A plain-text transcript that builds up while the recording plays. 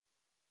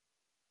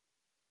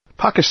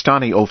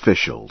Pakistani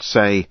officials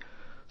say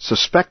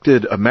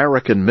suspected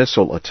American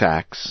missile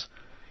attacks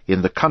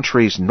in the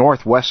country's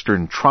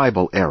northwestern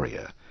tribal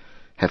area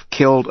have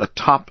killed a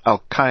top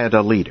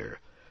al-Qaeda leader,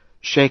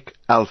 Sheik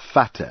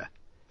al-Fatah.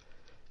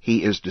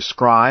 He is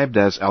described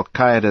as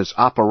al-Qaeda's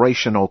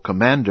operational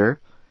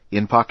commander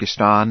in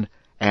Pakistan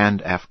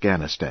and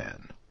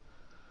Afghanistan.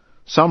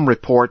 Some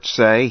reports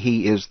say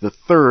he is the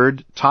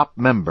third top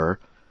member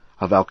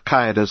of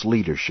al-Qaeda's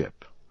leadership.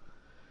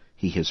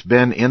 He has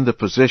been in the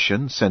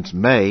position since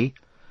May,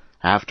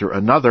 after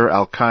another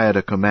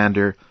al-Qaeda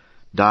commander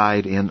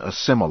died in a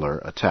similar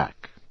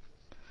attack.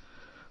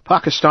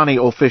 Pakistani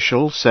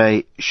officials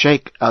say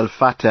Sheik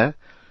al-Fatah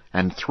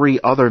and 3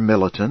 other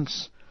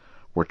militants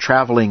were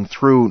traveling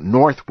through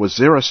North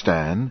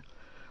Waziristan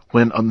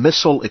when a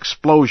missile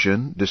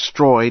explosion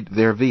destroyed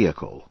their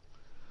vehicle.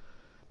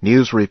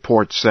 News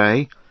reports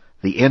say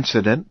the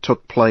incident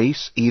took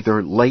place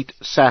either late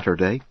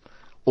Saturday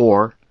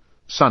or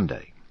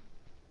Sunday.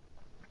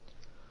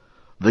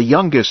 The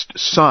youngest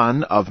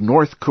son of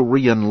North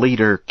Korean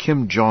leader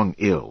Kim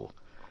Jong-il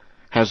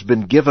has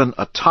been given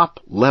a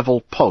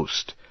top-level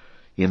post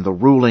in the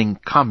ruling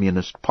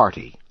Communist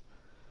Party.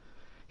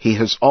 He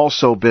has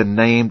also been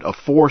named a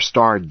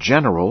 4-star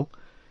general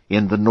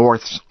in the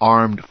North's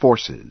armed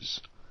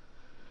forces.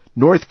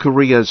 North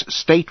Korea's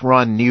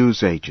state-run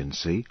news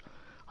agency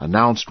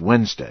announced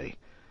Wednesday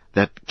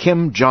that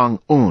Kim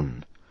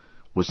Jong-un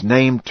was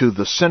named to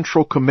the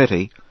Central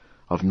Committee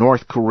of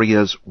North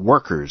Korea's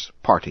Workers'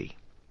 Party.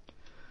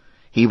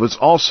 He was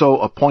also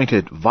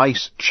appointed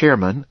vice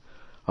chairman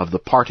of the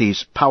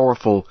party's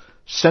powerful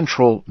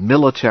Central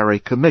Military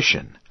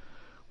Commission,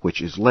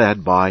 which is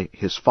led by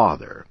his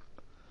father.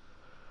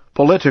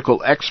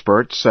 Political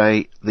experts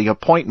say the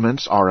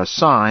appointments are a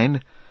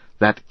sign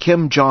that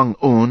Kim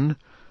Jong-un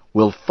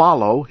will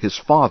follow his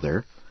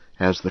father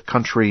as the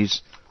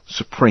country's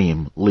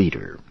supreme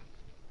leader.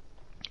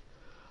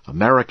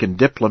 American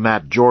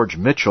diplomat George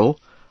Mitchell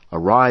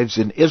arrives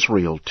in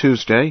Israel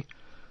Tuesday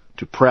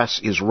to press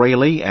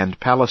Israeli and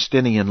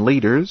Palestinian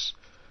leaders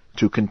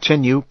to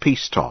continue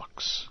peace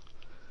talks.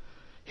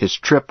 His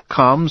trip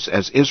comes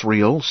as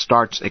Israel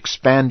starts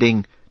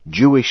expanding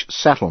Jewish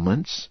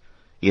settlements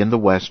in the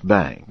West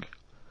Bank.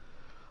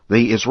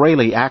 The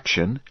Israeli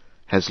action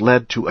has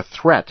led to a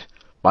threat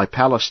by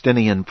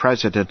Palestinian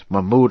President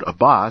Mahmoud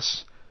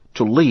Abbas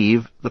to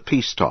leave the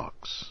peace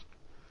talks.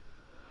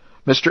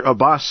 Mr.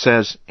 Abbas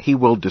says he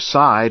will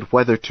decide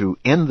whether to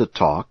end the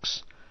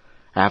talks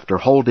after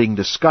holding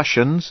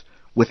discussions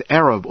with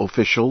Arab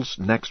officials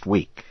next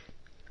week.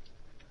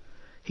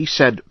 He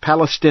said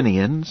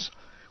Palestinians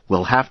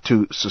will have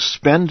to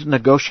suspend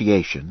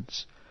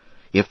negotiations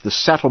if the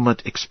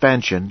settlement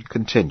expansion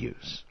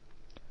continues.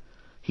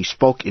 He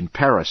spoke in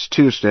Paris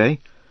Tuesday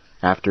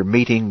after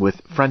meeting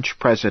with French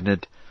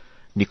President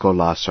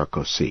Nicolas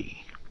Sarkozy.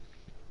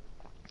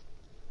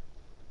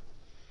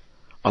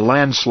 A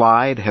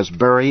landslide has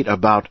buried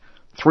about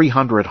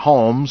 300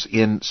 homes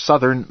in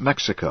southern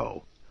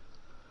Mexico.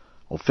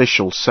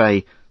 Officials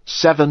say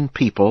 7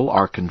 people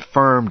are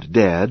confirmed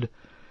dead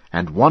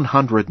and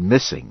 100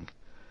 missing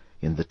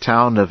in the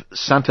town of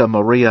Santa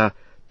Marie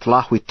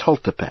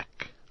Tlahuitoltepec.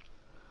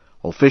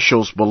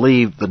 Officials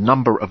believe the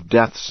number of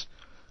deaths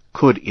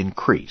could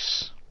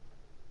increase.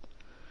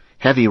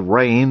 Heavy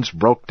rains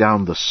broke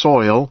down the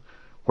soil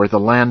where the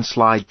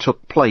landslide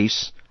took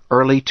place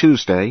early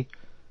Tuesday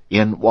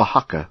in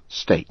Oaxaca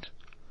state.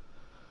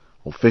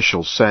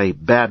 Officials say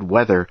bad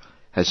weather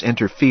has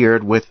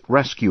interfered with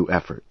rescue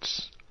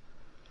efforts.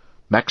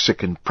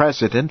 Mexican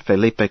President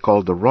Felipe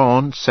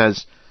Calderón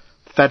says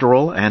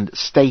federal and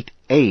state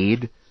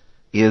aid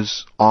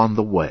is on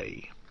the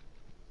way.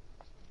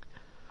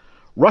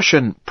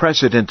 Russian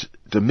President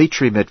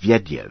Dmitry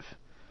Medvedev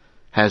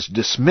has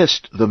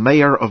dismissed the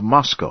mayor of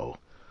Moscow,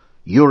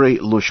 Yuri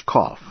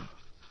Lushkov.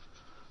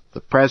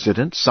 The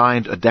president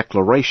signed a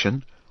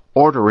declaration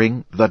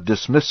ordering the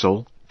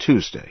dismissal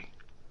Tuesday.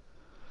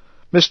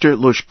 Mr.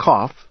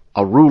 Lushkov,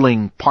 a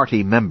ruling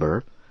party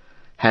member,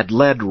 had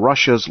led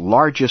Russia's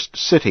largest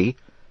city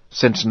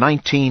since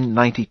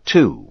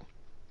 1992.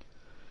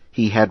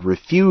 He had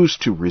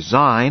refused to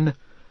resign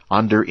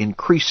under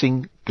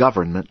increasing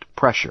government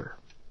pressure.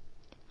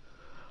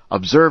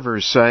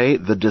 Observers say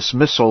the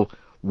dismissal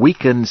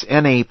weakens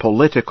any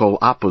political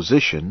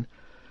opposition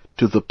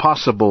to the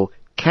possible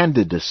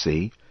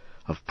candidacy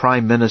of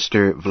Prime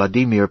Minister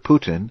Vladimir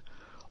Putin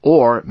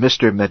or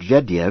Mr.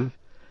 Medvedev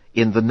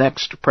in the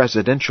next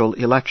presidential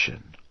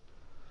election.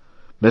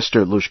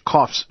 Mr.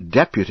 Lushkov's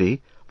deputy,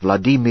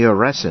 Vladimir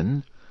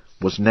Resin,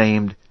 was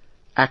named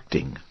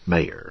acting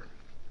mayor.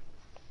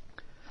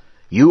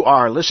 You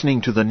are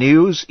listening to the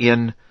news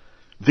in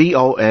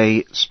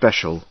VOA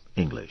Special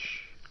English.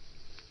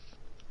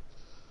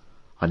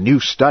 A new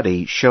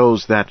study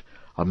shows that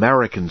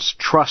Americans'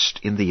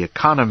 trust in the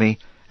economy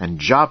and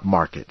job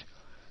market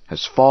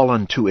has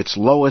fallen to its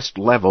lowest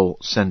level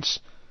since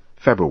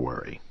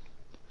February.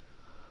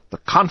 The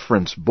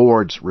Conference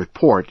Board's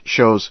report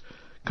shows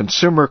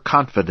consumer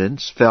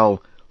confidence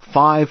fell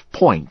 5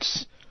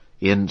 points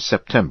in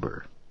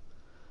September.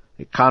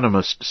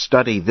 Economists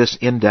study this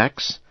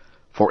index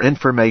for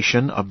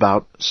information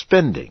about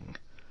spending,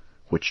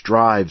 which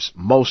drives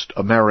most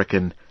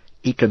American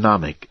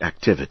economic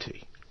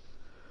activity.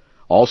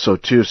 Also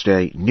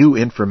Tuesday, new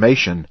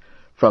information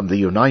from the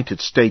United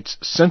States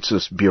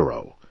Census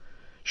Bureau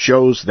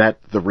shows that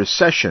the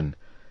recession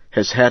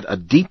has had a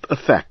deep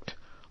effect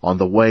on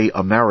the way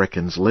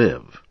Americans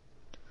live.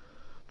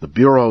 The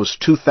Bureau's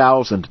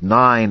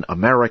 2009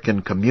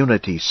 American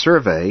Community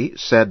Survey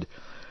said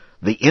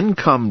the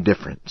income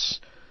difference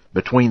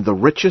between the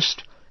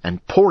richest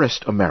and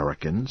poorest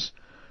Americans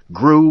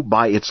grew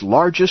by its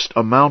largest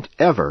amount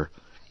ever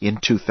in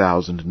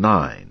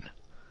 2009.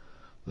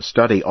 The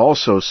study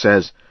also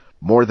says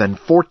more than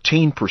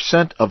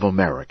 14% of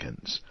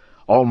Americans,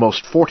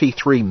 almost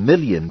 43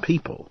 million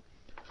people,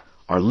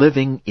 are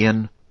living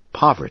in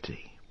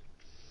poverty.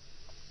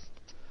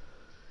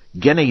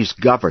 Guinea's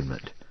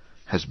government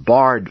has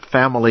barred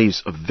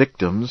families of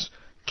victims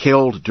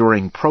killed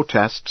during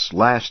protests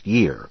last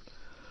year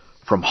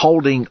from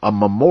holding a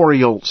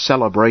memorial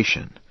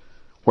celebration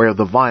where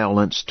the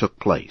violence took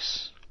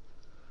place.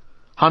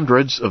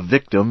 Hundreds of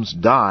victims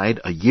died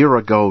a year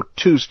ago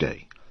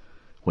Tuesday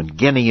when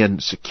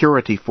Guinean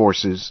security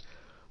forces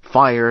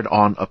fired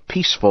on a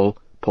peaceful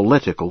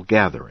political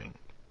gathering.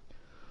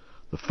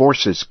 The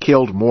forces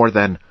killed more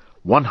than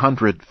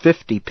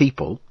 150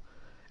 people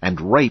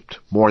and raped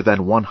more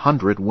than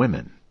 100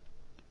 women.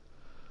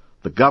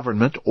 The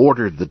government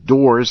ordered the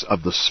doors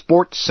of the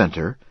sports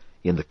center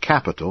in the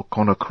capital,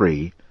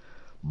 Conakry,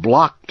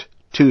 blocked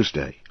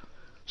Tuesday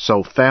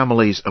so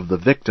families of the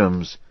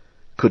victims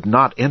could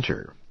not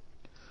enter.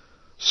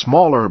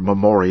 Smaller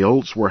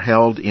memorials were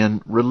held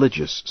in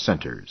religious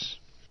centers.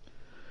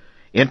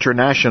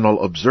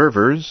 International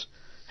observers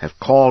have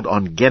called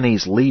on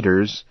Guinea's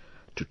leaders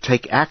to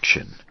take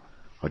action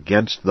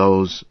against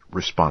those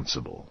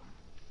responsible.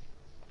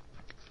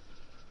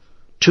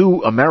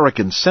 2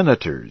 American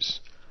senators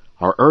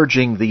are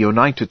urging the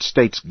United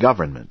States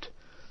government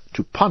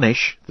to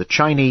punish the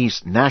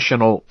Chinese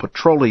National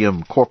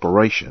Petroleum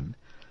Corporation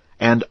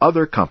and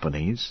other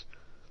companies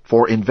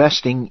for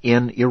investing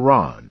in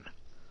Iran.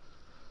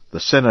 The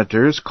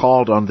senators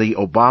called on the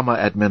Obama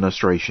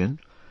administration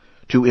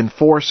to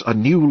enforce a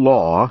new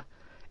law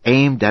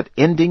aimed at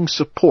ending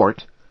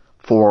support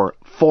for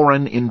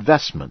foreign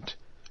investment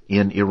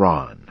in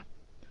Iran.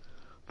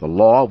 The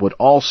law would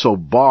also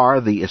bar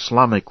the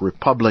Islamic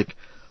Republic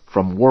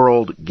from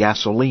world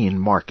gasoline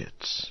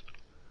markets.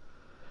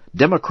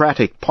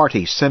 Democratic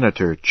Party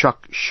Senator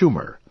Chuck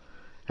Schumer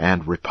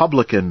and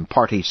Republican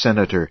Party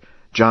Senator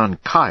John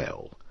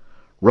Kyle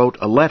wrote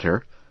a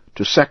letter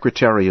to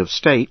Secretary of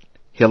State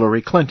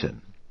Hillary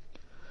Clinton.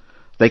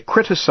 They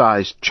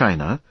criticized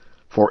China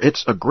for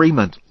its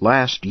agreement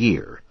last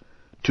year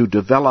to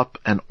develop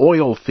an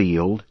oil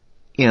field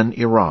in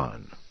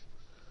Iran.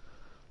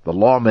 The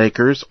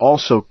lawmakers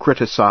also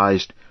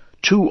criticized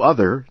 2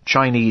 other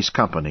Chinese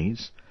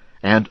companies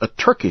and a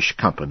Turkish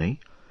company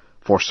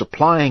for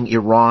supplying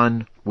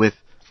Iran with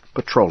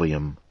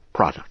petroleum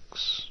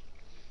products.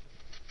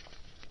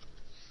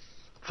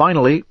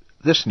 Finally,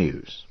 this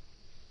news.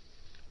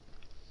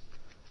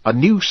 A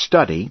new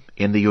study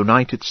in the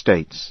United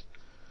States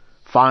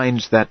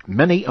finds that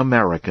many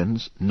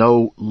Americans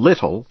know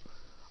little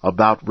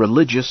about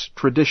religious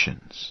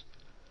traditions,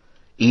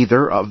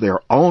 either of their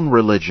own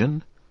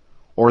religion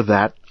or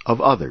that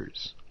of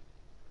others.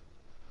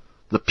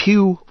 The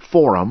Pew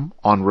Forum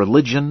on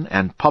Religion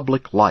and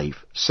Public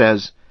Life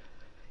says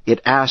it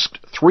asked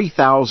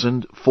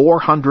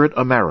 3,400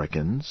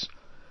 Americans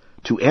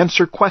to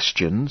answer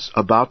questions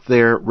about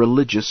their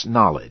religious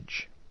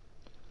knowledge.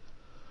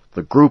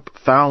 The group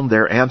found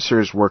their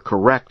answers were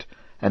correct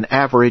an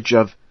average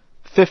of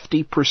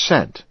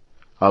 50%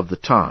 of the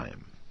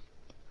time.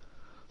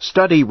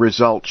 Study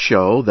results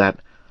show that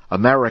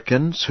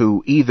Americans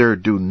who either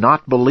do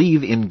not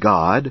believe in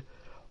God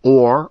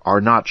or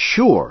are not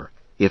sure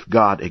if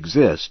God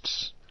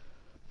exists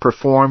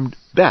performed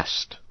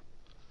best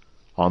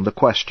on the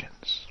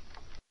questions.